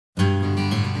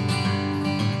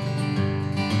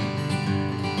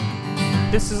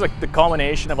This is like the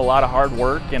culmination of a lot of hard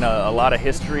work and a lot of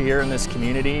history here in this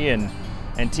community, and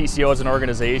TCO as an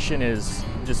organization is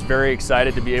just very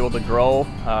excited to be able to grow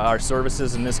our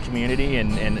services in this community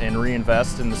and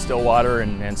reinvest in the Stillwater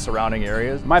and surrounding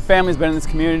areas. My family's been in this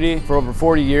community for over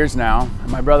 40 years now.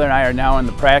 My brother and I are now in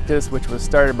the practice, which was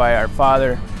started by our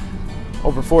father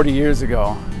over 40 years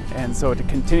ago. And so to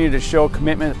continue to show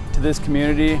commitment to this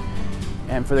community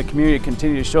and for the community to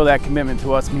continue to show that commitment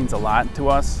to us means a lot to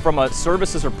us. From a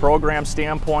services or program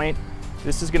standpoint,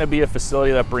 this is going to be a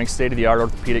facility that brings state-of-the-art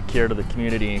orthopedic care to the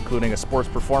community, including a sports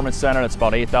performance center that's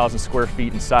about 8,000 square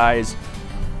feet in size.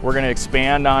 We're going to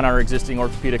expand on our existing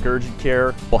orthopedic urgent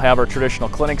care. We'll have our traditional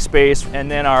clinic space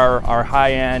and then our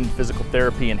high-end physical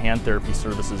therapy and hand therapy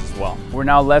services as well. We're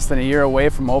now less than a year away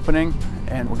from opening,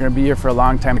 and we're going to be here for a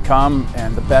long time to come,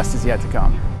 and the best is yet to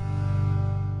come.